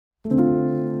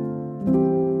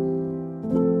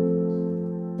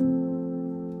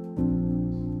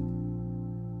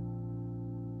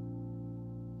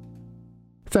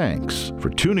Thanks for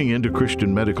tuning in to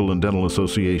Christian Medical and Dental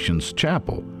Association's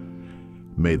Chapel.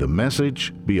 May the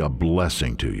message be a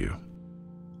blessing to you.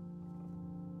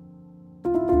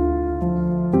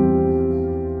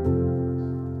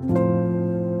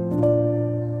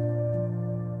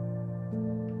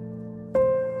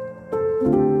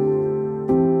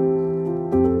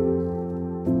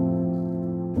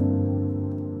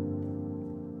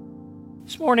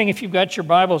 This morning, if you've got your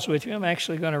Bibles with you, I'm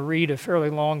actually going to read a fairly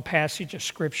long passage of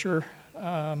Scripture,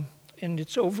 and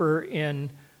it's over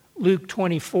in Luke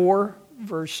 24,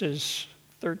 verses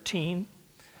 13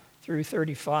 through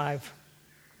 35.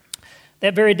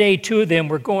 That very day, two of them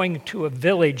were going to a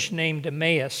village named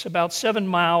Emmaus, about 7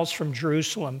 miles from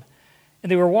Jerusalem,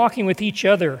 and they were walking with each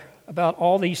other about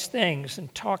all these things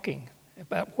and talking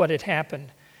about what had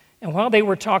happened. And while they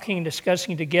were talking and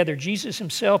discussing together, Jesus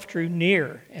himself drew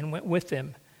near and went with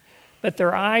them. But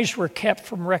their eyes were kept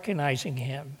from recognizing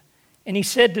him. And he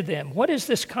said to them, "What is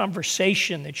this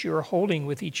conversation that you are holding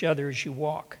with each other as you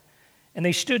walk?" And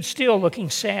they stood still, looking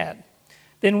sad.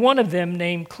 Then one of them,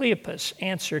 named Cleopas,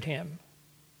 answered him,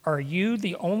 "Are you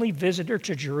the only visitor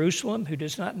to Jerusalem who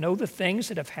does not know the things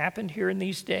that have happened here in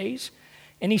these days?"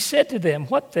 And he said to them,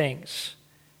 "What things?"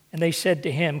 And they said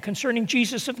to him, "Concerning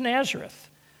Jesus of Nazareth,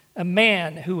 a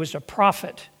man who was a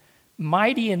prophet,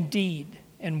 mighty in deed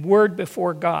and word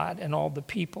before God and all the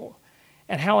people,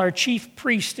 and how our chief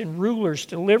priests and rulers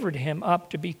delivered him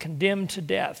up to be condemned to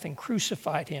death and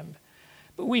crucified him.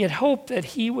 But we had hoped that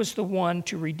he was the one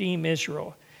to redeem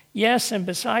Israel. Yes, and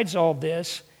besides all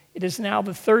this, it is now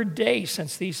the 3rd day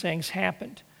since these things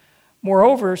happened.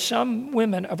 Moreover, some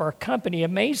women of our company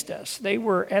amazed us. They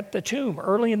were at the tomb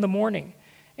early in the morning,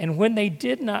 and when they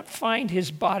did not find his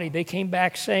body, they came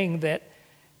back saying that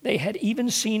they had even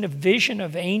seen a vision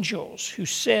of angels who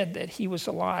said that he was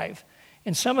alive.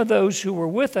 And some of those who were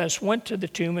with us went to the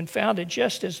tomb and found it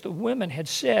just as the women had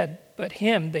said, but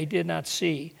him they did not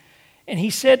see. And he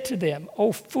said to them,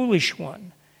 "O foolish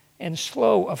one, and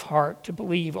slow of heart to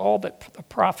believe all that the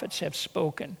prophets have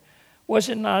spoken. Was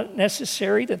it not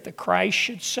necessary that the Christ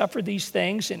should suffer these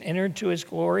things and enter into his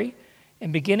glory?"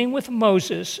 And beginning with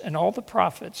Moses and all the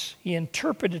prophets, he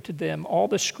interpreted to them all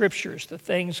the scriptures, the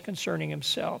things concerning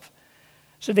himself.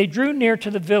 So they drew near to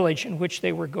the village in which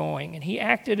they were going, and he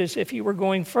acted as if he were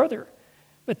going further.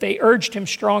 But they urged him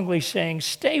strongly, saying,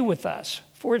 "Stay with us,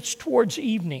 for it's towards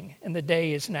evening, and the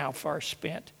day is now far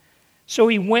spent." So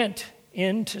he went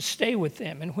in to stay with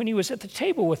them, and when he was at the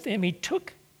table with them, he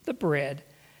took the bread,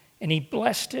 and he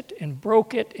blessed it and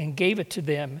broke it and gave it to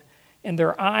them. And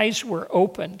their eyes were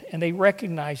opened, and they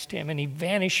recognized him, and he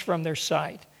vanished from their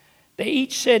sight. They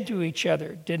each said to each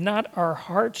other, "Did not our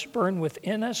hearts burn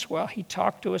within us while he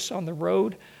talked to us on the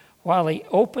road, while he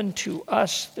opened to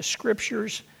us the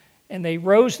scriptures?" And they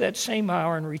rose that same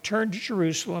hour and returned to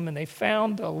Jerusalem, and they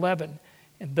found the 11.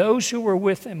 And those who were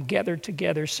with them gathered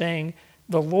together, saying,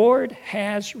 "The Lord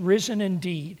has risen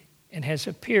indeed, and has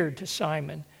appeared to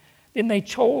Simon." Then they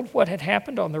told what had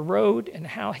happened on the road and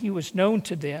how he was known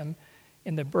to them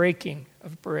in the breaking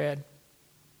of bread.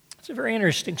 It's a very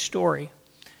interesting story.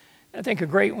 I think a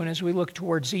great one as we look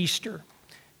towards Easter.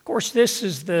 Of course, this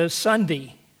is the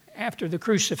Sunday after the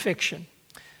crucifixion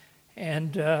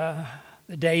and the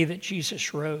day that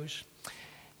Jesus rose.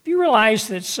 Have you realized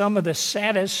that some of the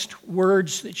saddest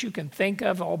words that you can think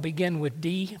of all begin with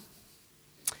D?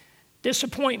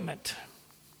 Disappointment,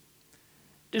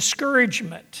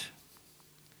 discouragement,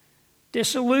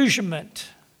 disillusionment,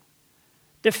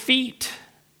 defeat,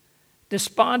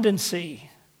 despondency,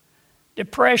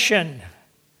 depression,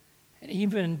 and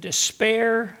even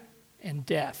despair and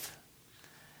death.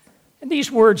 And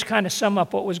these words kind of sum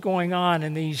up what was going on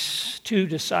in these two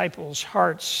disciples'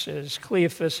 hearts as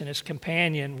Cleopas and his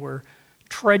companion were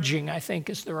trudging, I think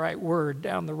is the right word,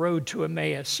 down the road to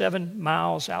Emmaus, 7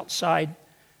 miles outside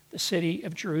the city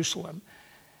of Jerusalem.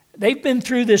 They've been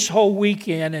through this whole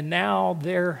weekend, and now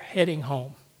they're heading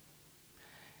home.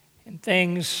 And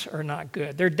things are not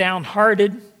good. They're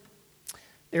downhearted.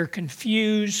 They're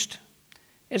confused,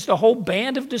 as the whole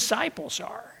band of disciples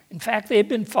are. In fact, they had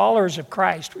been followers of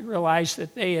Christ. We realized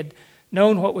that they had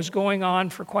known what was going on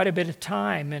for quite a bit of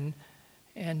time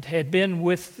and had been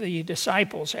with the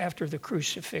disciples after the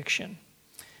crucifixion.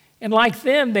 And like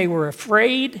them, they were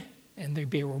afraid and they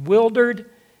were bewildered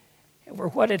over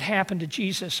what had happened to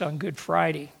Jesus on Good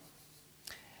Friday.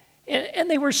 And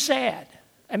they were sad.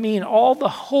 I mean, all the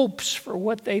hopes for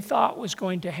what they thought was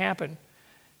going to happen,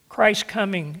 Christ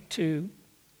coming to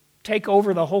take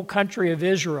over the whole country of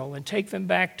Israel and take them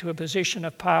back to a position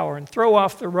of power and throw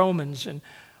off the Romans and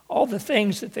all the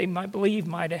things that they might believe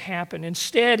might have happened.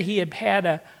 Instead, he had had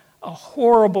a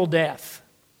horrible death.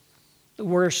 the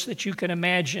worst that you can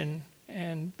imagine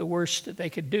and the worst that they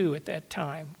could do at that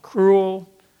time. Cruel,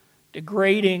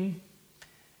 degrading.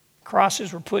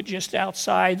 Crosses were put just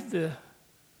outside the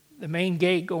main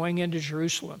gate going into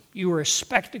Jerusalem. You were a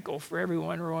spectacle for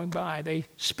everyone rolling by. They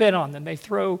spit on them. They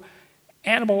throw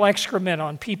animal excrement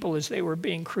on people as they were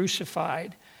being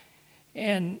crucified.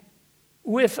 And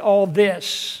with all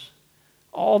this,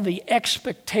 all the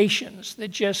expectations that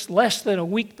just less than a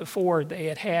week before they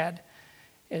had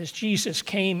as Jesus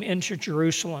came into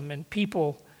Jerusalem, and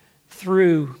people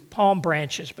threw palm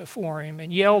branches before him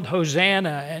and yelled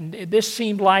Hosanna, and this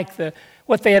seemed like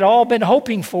what they had all been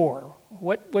hoping for,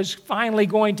 what was finally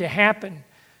going to happen,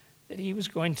 that he was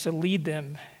going to lead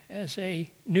them as a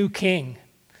new king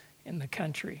in the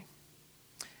country.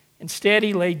 Instead,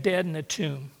 he lay dead in a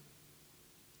tomb,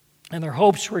 and their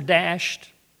hopes were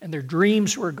dashed, and their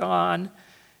dreams were gone,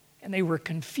 and they were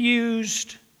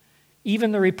confused.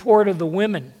 Even the report of the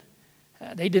women,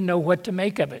 they didn't know what to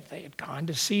make of it. They had gone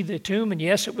to see the tomb, and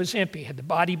yes, it was empty. Had the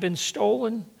body been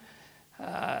stolen?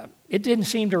 It didn't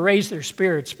seem to raise their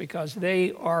spirits because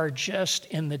they are just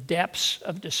in the depths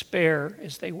of despair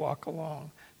as they walk along.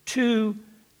 Two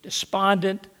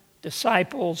despondent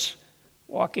disciples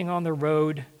walking on the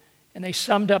road, and they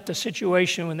summed up the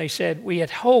situation when they said, "We had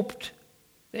hoped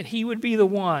that he would be the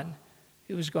one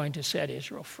who was going to set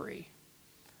Israel free."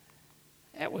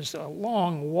 That was a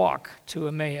long walk to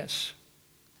Emmaus.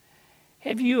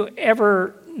 Have you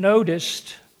ever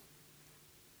noticed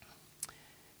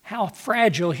how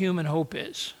fragile human hope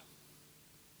is?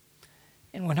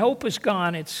 And when hope is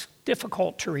gone, it's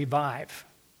difficult to revive.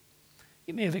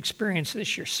 You may have experienced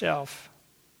this yourself.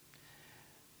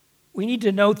 We need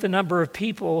to note the number of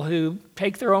people who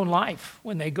take their own life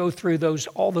when they go through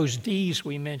all those D's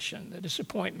we mentioned, the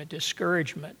disappointment,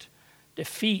 discouragement,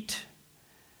 defeat.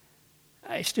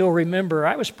 I still remember,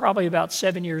 I was probably about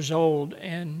 7 years old,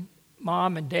 and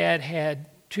Mom and Dad had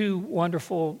two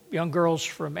wonderful young girls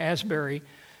from Asbury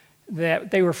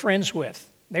that they were friends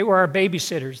with. They were our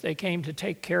babysitters. They came to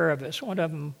take care of us. One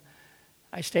of them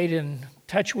I stayed in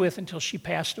touch with until she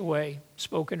passed away,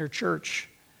 spoke in her church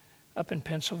up in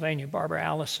Pennsylvania, Barbara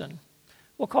Allison.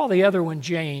 We'll call the other one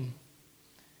Jane.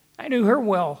 I knew her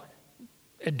well,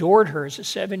 adored her as a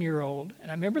 7-year-old,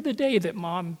 and I remember the day that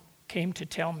Mom came to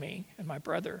tell me and my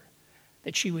brother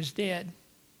that she was dead.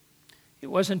 It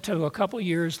wasn't until a couple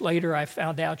years later I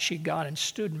found out she'd gone and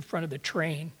stood in front of the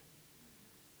train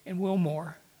in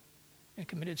Wilmore and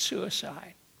committed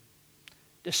suicide.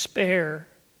 Despair,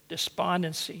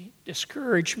 despondency,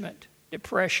 discouragement,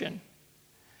 depression.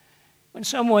 When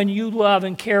someone you love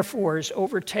and care for is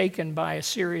overtaken by a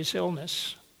serious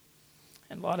illness,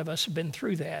 and a lot of us have been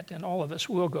through that, and all of us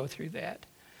will go through that,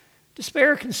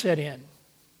 despair can set in.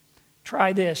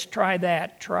 Try this, try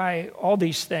that, try all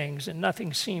these things, and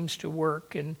nothing seems to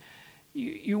work. And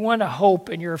you want to hope,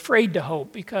 and you're afraid to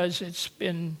hope because it's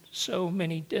been so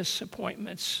many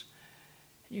disappointments.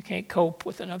 You can't cope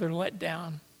with another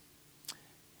letdown.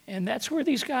 And that's where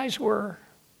these guys were.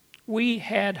 We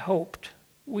had hoped.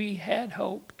 We had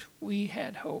hoped. We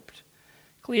had hoped.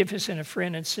 Cleophas and a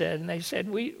friend had said, and they said,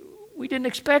 we didn't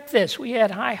expect this. We had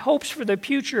high hopes for the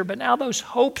future, but now those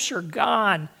hopes are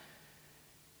gone.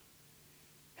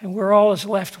 And we're all is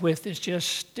left with is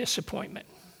just disappointment.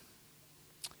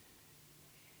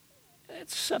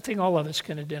 It's something all of us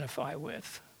can identify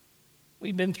with.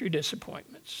 We've been through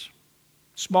disappointments,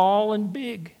 small and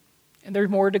big, and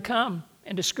there's more to come,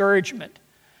 and discouragement,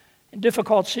 and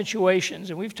difficult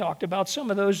situations. And we've talked about some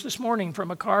of those this morning,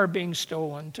 from a car being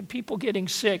stolen to people getting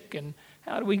sick, and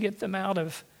how do we get them out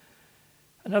of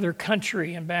another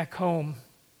country and back home.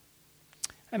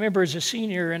 I remember as a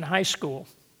senior in high school,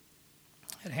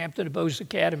 at Hampton-Bowes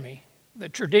Academy, the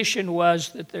tradition was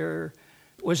that there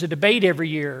was a debate every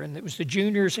year, and it was the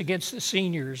juniors against the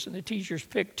seniors, and the teachers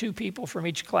picked two people from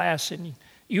each class, and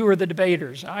you were the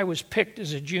debaters. I was picked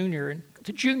as a junior, and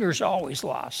the juniors always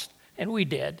lost, and we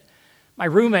did. My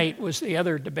roommate was the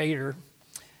other debater,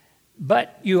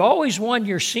 but you always won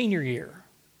your senior year.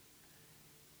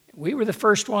 We were the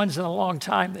first ones in a long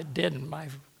time that didn't. My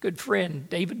good friend,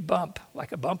 David Bump,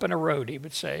 like a bump in a road, he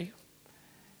would say.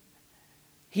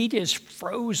 He just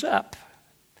froze up,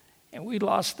 and we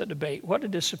lost the debate. What a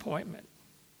disappointment.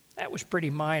 That was pretty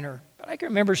minor. But I can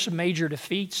remember some major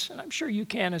defeats, and I'm sure you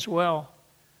can as well.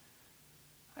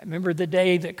 I remember the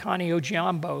day that Connie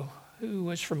Ojiambo, who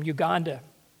was from Uganda,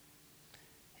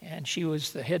 and she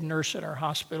was the head nurse at our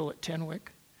hospital at Tenwick,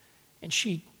 and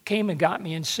she came and got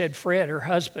me and said Fred, her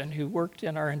husband, who worked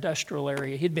in our industrial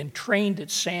area, he'd been trained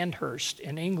at Sandhurst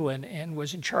in England and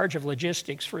was in charge of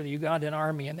logistics for the Ugandan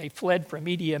army, and they fled from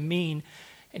Idi Amin,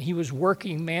 and he was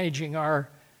managing our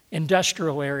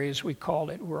industrial area, as we called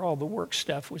it, where all the work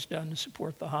stuff was done to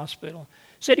support the hospital.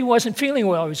 Said he wasn't feeling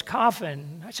well. He was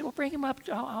coughing. I said, well, bring him up.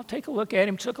 I'll take a look at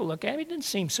him. Took a look at him. He didn't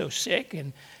seem so sick.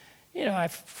 And, I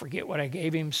forget what I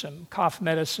gave him, some cough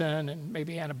medicine and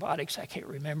maybe antibiotics. I can't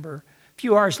remember. A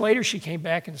few hours later, she came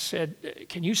back and said,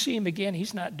 can you see him again?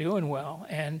 He's not doing well.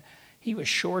 And he was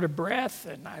short of breath.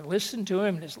 And I listened to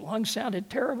him, and his lungs sounded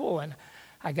terrible. And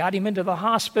I got him into the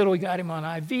hospital. We got him on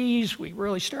IVs. We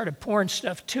really started pouring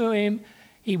stuff to him.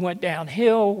 He went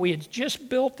downhill. We had just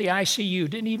built the ICU,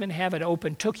 didn't even have it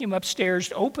open. Took him upstairs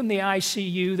to open the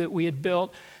ICU that we had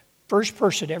built. First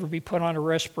person to ever be put on a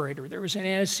respirator. There was an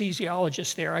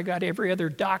anesthesiologist there. I got every other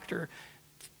doctor,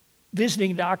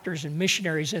 visiting doctors and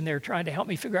missionaries in there trying to help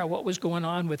me figure out what was going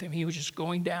on with him. He was just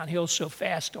going downhill so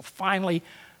fast till finally,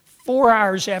 4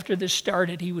 hours after this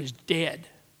started, he was dead.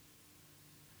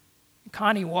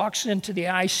 Connie walks into the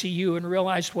ICU and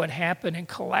realized what happened and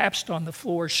collapsed on the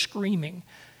floor screaming.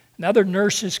 And other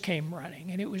nurses came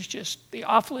running, and it was just the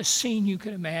awfulest scene you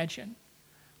could imagine.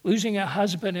 Losing a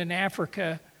husband in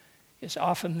Africa is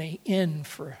often the end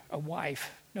for a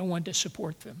wife. No one to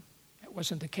support them. That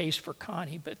wasn't the case for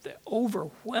Connie, but the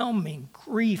overwhelming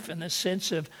grief and the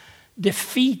sense of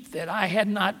defeat that I had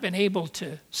not been able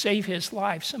to save his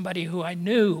life, somebody who I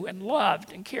knew and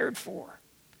loved and cared for.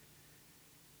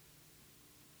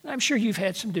 And I'm sure you've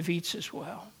had some defeats as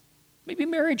well. Maybe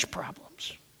marriage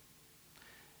problems.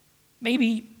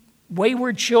 Maybe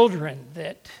wayward children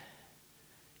that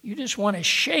you just want to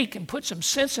shake and put some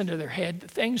sense into their head, the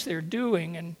things they're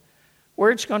doing and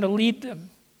where it's going to lead them.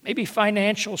 Maybe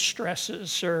financial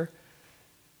stresses or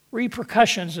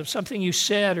repercussions of something you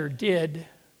said or did,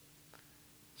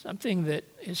 something that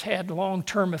has had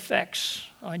long-term effects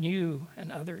on you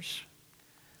and others.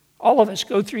 All of us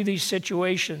go through these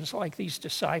situations like these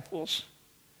disciples.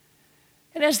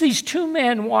 And as these two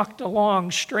men walked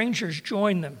along, strangers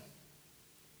joined them.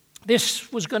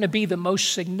 This was going to be the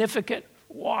most significant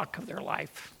walk of their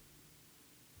life.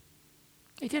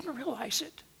 They didn't realize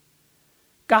it.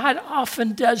 God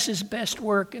often does his best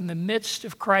work in the midst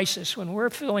of crisis when we're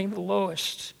feeling the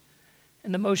lowest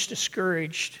and the most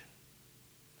discouraged.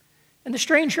 And the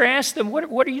stranger asked them,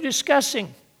 what are you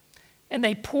discussing? And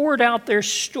they poured out their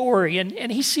story,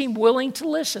 and he seemed willing to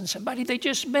listen. Somebody they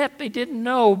just met, they didn't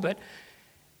know, but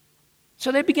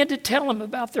so they began to tell him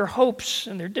about their hopes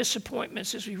and their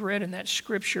disappointments, as we read in that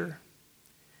scripture.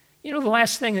 The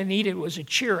last thing they needed was a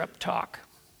cheer-up talk.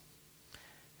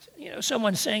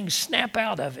 Someone saying, snap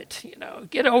out of it,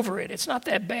 get over it, it's not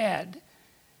that bad.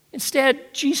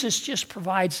 Instead, Jesus just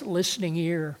provides a listening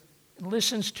ear and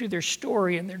listens to their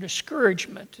story and their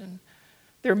discouragement and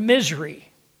their misery.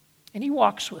 And he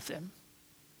walks with them.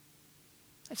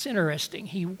 That's interesting.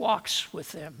 He walks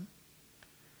with them.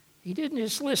 He didn't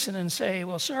just listen and say,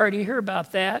 well, sorry to hear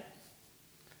about that.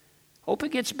 Hope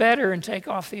it gets better and take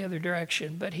off the other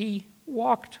direction. But he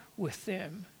walked with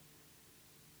them.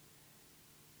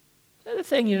 The other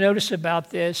thing you notice about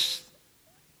this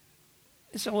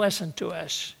is a lesson to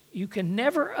us. You can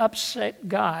never upset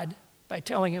God by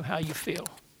telling him how you feel.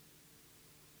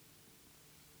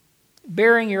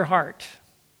 Bearing your heart.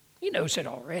 He knows it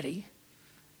already.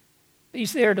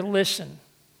 He's there to listen.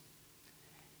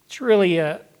 It's really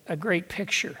a great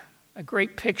picture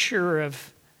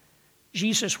of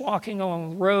Jesus walking along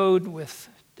the road with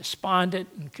despondent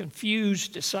and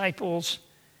confused disciples,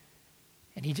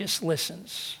 and he just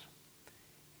listens.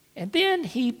 And then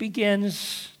he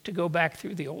begins to go back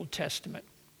through the Old Testament.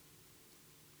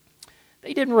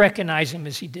 They didn't recognize him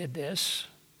as he did this.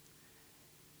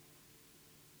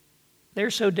 They're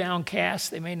so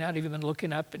downcast, they may not even been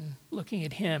looking up and looking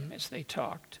at him as they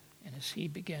talked and as he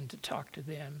began to talk to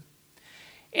them.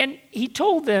 And he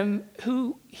told them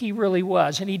who he really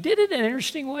was. And he did it in an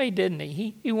interesting way, didn't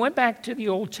he? He went back to the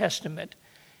Old Testament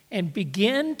and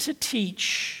began to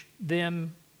teach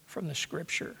them from the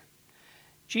Scripture.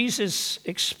 Jesus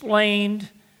explained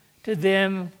to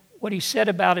them what he said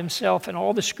about himself in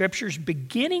all the Scriptures,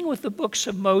 beginning with the books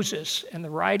of Moses and the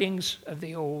writings of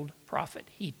the old prophet.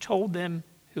 He told them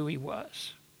who he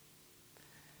was.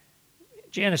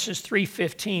 Genesis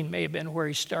 3:15 may have been where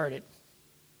he started.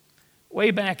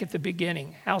 Way back at the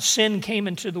beginning, how sin came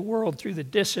into the world through the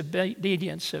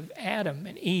disobedience of Adam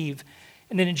and Eve.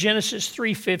 And then in Genesis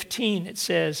 3:15 it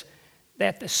says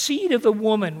that the seed of the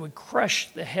woman would crush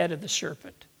the head of the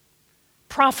serpent,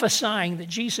 prophesying that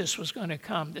Jesus was going to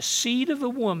come. The seed of the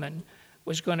woman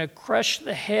was going to crush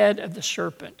the head of the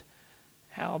serpent,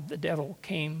 how the devil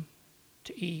came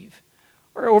to Eve.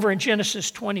 Or over in Genesis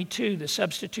 22, the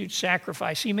substitute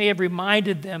sacrifice, he may have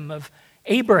reminded them of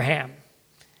Abraham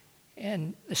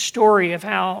And the story of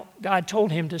how God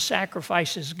told him to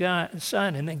sacrifice his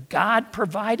son, and then God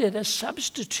provided a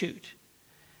substitute.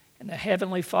 And the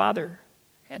Heavenly Father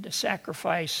had to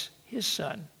sacrifice his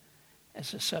son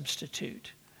as a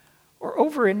substitute. Or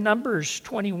over in Numbers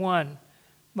 21,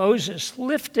 Moses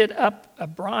lifted up a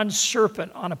bronze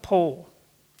serpent on a pole.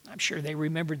 I'm sure they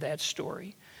remembered that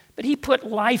story. But he put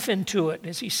life into it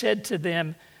as he said to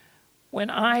them, when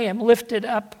I am lifted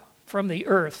up from the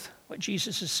earth, what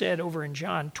Jesus has said over in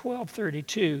John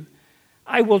 12:32,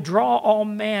 I will draw all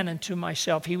man unto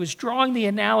myself. He was drawing the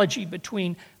analogy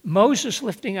between Moses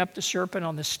lifting up the serpent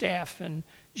on the staff and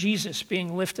Jesus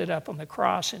being lifted up on the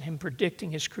cross and him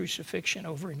predicting his crucifixion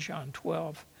over in John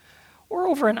 12. Or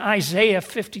over in Isaiah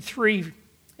 53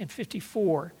 and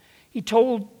 54, he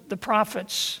told the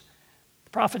prophets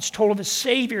told of a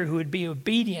Savior who would be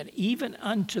obedient even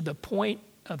unto the point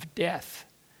of death.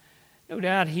 No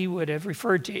doubt he would have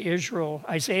referred to Israel,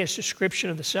 Isaiah's description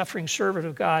of the suffering servant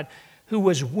of God who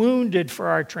was wounded for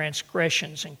our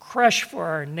transgressions and crushed for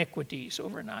our iniquities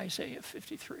over in Isaiah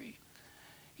 53.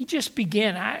 He just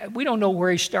began. We don't know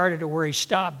where he started or where he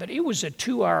stopped, but it was a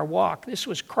 2-hour walk. This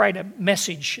was quite a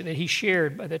message that he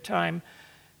shared by the time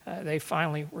they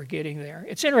finally were getting there.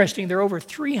 It's interesting, there are over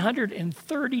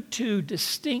 332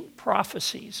 distinct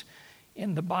prophecies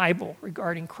in the Bible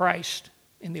regarding Christ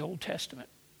in the Old Testament.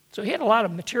 So he had a lot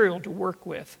of material to work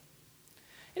with.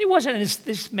 And it wasn't as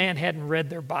this man hadn't read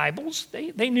their Bibles.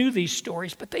 They knew these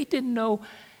stories, but they didn't know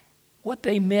what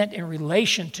they meant in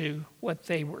relation to what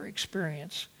they were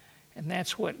experiencing. And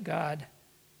that's what God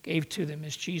gave to them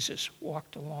as Jesus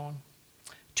walked along.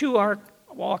 2-hour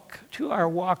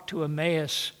walk to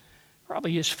Emmaus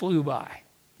probably just flew by.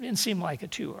 It didn't seem like a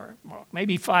 2-hour walk,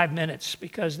 maybe 5 minutes,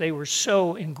 because they were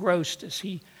so engrossed as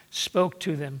he spoke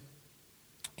to them.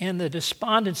 And the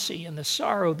despondency and the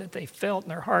sorrow that they felt in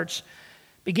their hearts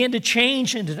began to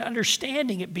change into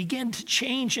understanding. It began to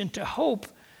change into hope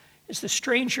as the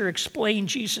stranger explained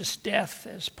Jesus' death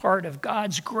as part of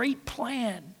God's great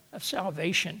plan of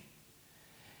salvation.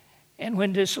 And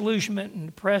when disillusionment and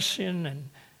depression and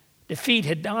defeat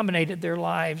had dominated their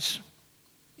lives,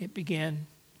 it began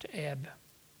to ebb.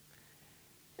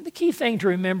 And the key thing to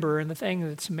remember, and the thing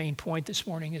that's the main point this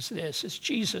morning is this, is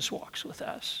Jesus walks with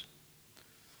us.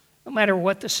 No matter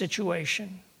what the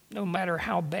situation, no matter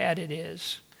how bad it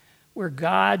is, we're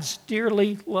God's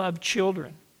dearly loved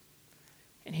children.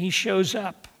 And he shows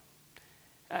up.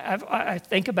 I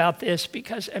think about this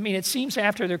because, it seems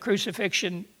after the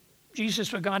crucifixion, Jesus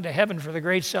had gone to heaven for the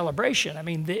great celebration.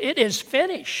 It is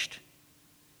finished.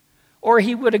 Or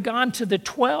he would have gone to the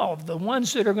 12, the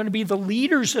ones that are going to be the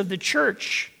leaders of the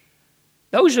church.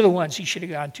 Those are the ones he should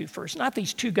have gone to first, not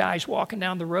these 2 guys walking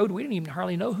down the road. We didn't even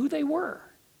hardly know who they were.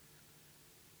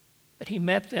 But he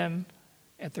met them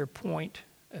at their point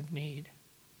of need.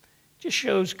 Just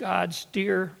shows God's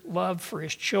dear love for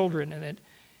his children, and that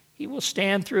he will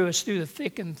stand through us through the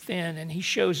thick and thin, and he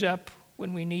shows up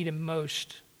when we need him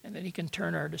most, and that he can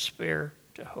turn our despair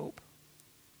to hope.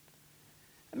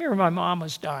 I remember my mom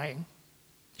was dying.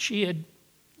 She had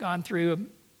gone through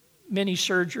many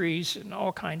surgeries and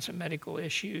all kinds of medical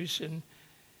issues, and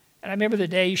I remember the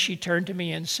day she turned to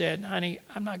me and said, "Honey,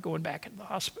 I'm not going back into the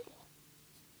hospital."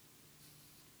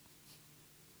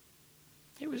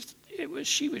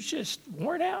 She was just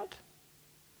worn out.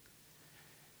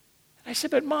 I said,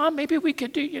 "But Mom, maybe we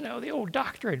could do, the old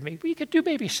doctor and me, we could do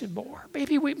maybe some more.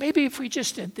 Maybe if we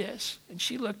just did this." And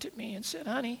she looked at me and said,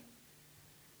 "Honey,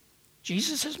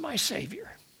 Jesus is my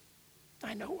Savior.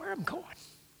 I know where I'm going.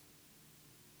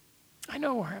 I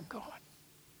know where I'm going.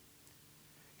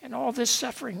 And all this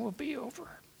suffering will be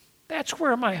over. That's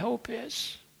where my hope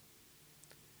is.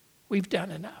 We've done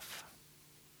enough."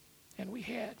 And we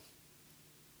had.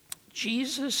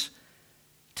 Jesus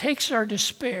takes our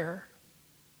despair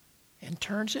and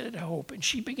turns it into hope. And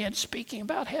she began speaking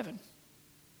about heaven.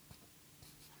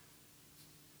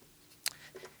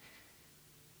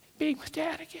 Being with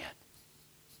Dad again.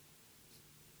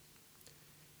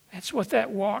 That's what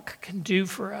that walk can do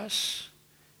for us.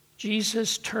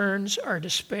 Jesus turns our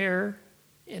despair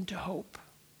into hope.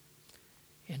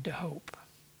 Into hope.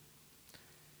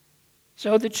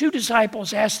 So the 2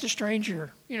 disciples asked the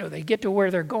stranger, they get to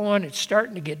where they're going, it's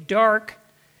starting to get dark,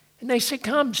 and they say,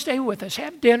 "Come, stay with us,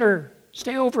 have dinner,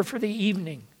 stay over for the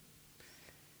evening."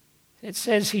 It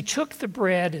says he took the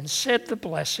bread and said the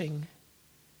blessing,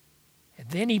 and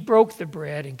then he broke the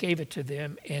bread and gave it to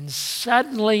them, and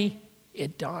suddenly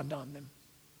it dawned on them.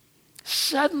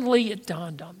 Suddenly it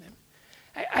dawned on them.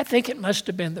 I think it must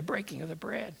have been the breaking of the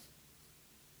bread.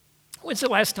 When's the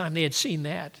last time they had seen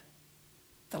that?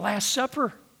 The Last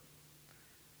Supper.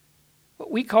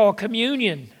 What we call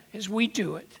communion as we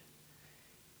do it.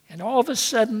 And all of a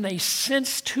sudden they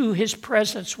sensed who his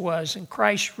presence was, and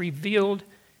Christ revealed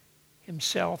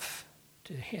himself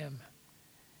to him.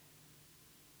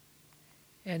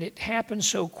 And it happened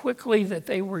so quickly that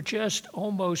they were just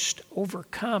almost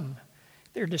overcome.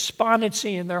 Their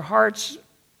despondency in their hearts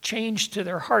changed to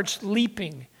their hearts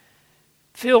leaping,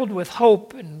 filled with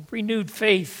hope and renewed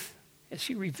faith as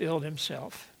he revealed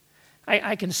himself.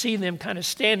 I can see them kind of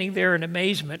standing there in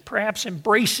amazement, perhaps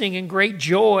embracing in great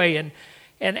joy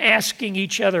and asking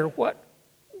each other,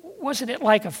 wasn't it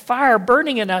like a fire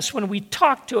burning in us when we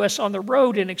talked to us on the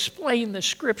road and explained the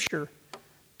Scripture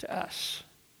to us?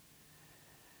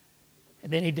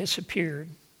 And then he disappeared.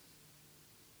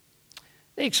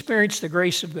 They experienced the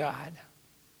grace of God.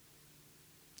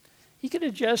 He could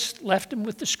have just left them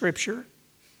with the Scripture,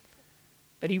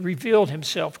 but he revealed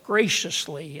himself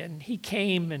graciously, and he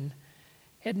came and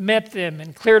had met them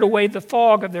and cleared away the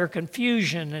fog of their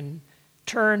confusion and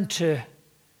turned to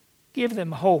give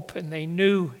them hope, and they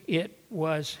knew it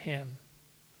was him.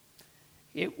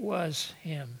 It was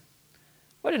him.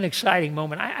 What an exciting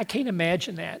moment. I can't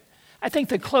imagine that. I think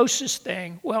the closest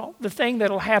thing, the thing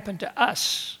that'll happen to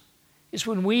us is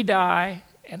when we die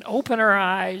and open our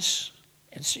eyes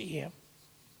and see him.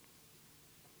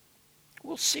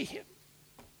 We'll see him.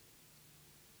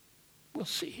 We'll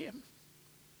see him.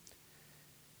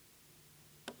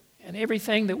 And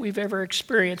everything that we've ever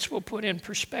experienced will put in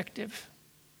perspective.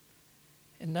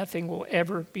 And nothing will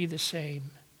ever be the same.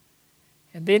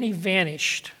 And then he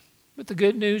vanished. But the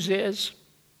good news is,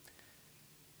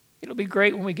 it'll be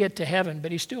great when we get to heaven,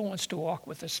 but he still wants to walk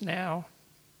with us now.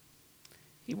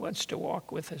 He wants to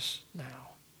walk with us now.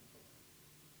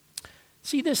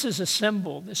 See, this is a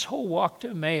symbol, this whole walk to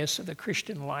Emmaus of the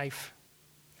Christian life.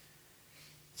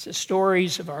 It's the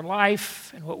stories of our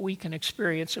life and what we can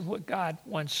experience and what God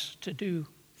wants to do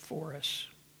for us.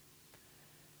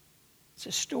 It's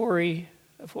a story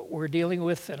of what we're dealing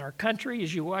with in our country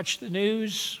as you watch the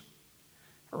news,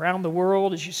 around the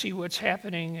world as you see what's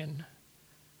happening in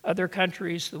other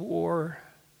countries, the war.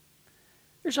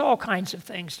 There's all kinds of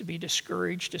things to be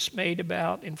discouraged, dismayed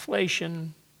about,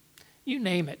 inflation, you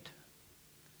name it.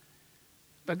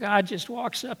 But God just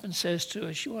walks up and says to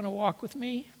us, you want to walk with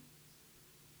me?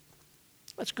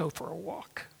 Let's go for a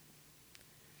walk.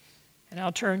 And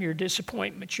I'll turn your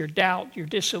disappointment, your doubt, your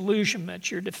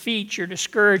disillusionment, your defeat, your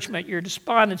discouragement, your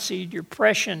despondency, your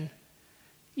depression,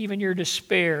 even your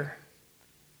despair.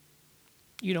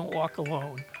 You don't walk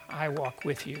alone. I walk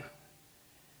with you.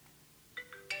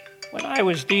 When I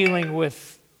was dealing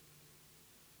with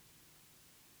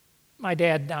my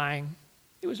dad dying,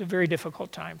 it was a very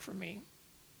difficult time for me.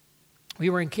 We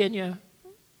were in Kenya.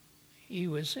 He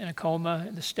was in a coma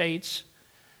in the States.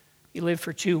 He lived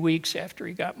for 2 weeks after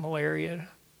he got malaria.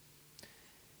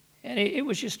 And it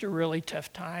was just a really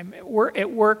tough time. At work, it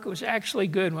was actually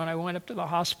good when I went up to the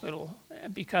hospital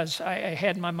because I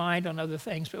had my mind on other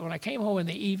things. But when I came home in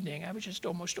the evening, I was just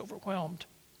almost overwhelmed.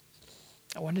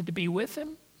 I wanted to be with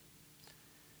him.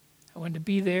 I wanted to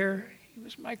be there. He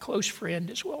was my close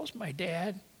friend as well as my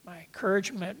dad, my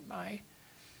encouragement, my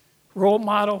role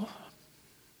model.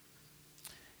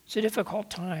 It's a difficult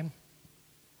time.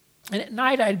 And at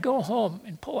night, I'd go home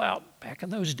and pull out, back in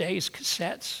those days,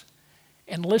 cassettes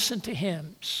and listen to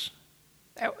hymns.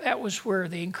 That was where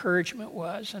the encouragement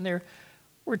was. And there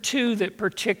were two that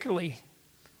particularly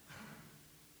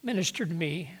ministered to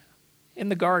me in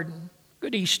the garden.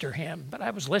 Good Easter hymn, but I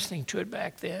was listening to it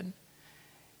back then.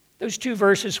 Those two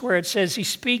verses where it says, he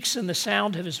speaks and the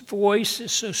sound of his voice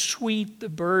is so sweet the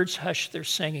birds hush their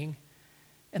singing.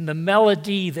 And the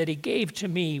melody that he gave to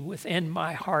me within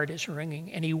my heart is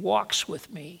ringing. And he walks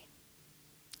with me.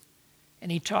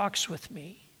 And he talks with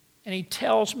me. And he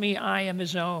tells me I am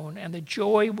his own. And the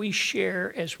joy we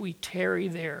share as we tarry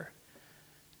there,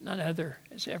 none other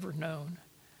has ever known.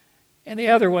 And the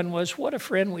other one was, what a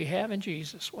friend we have in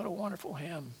Jesus. What a wonderful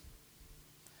hymn.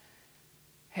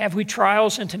 Have we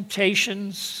trials and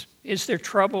temptations? Is there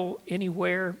trouble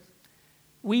anywhere?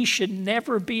 We should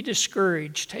never be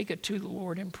discouraged. Take it to the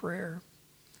Lord in prayer.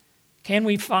 Can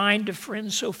we find a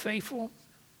friend so faithful?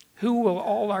 Who will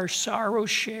all our sorrows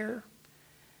share?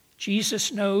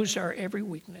 Jesus knows our every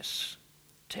weakness.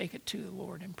 Take it to the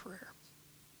Lord in prayer.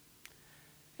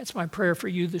 That's my prayer for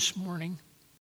you this morning.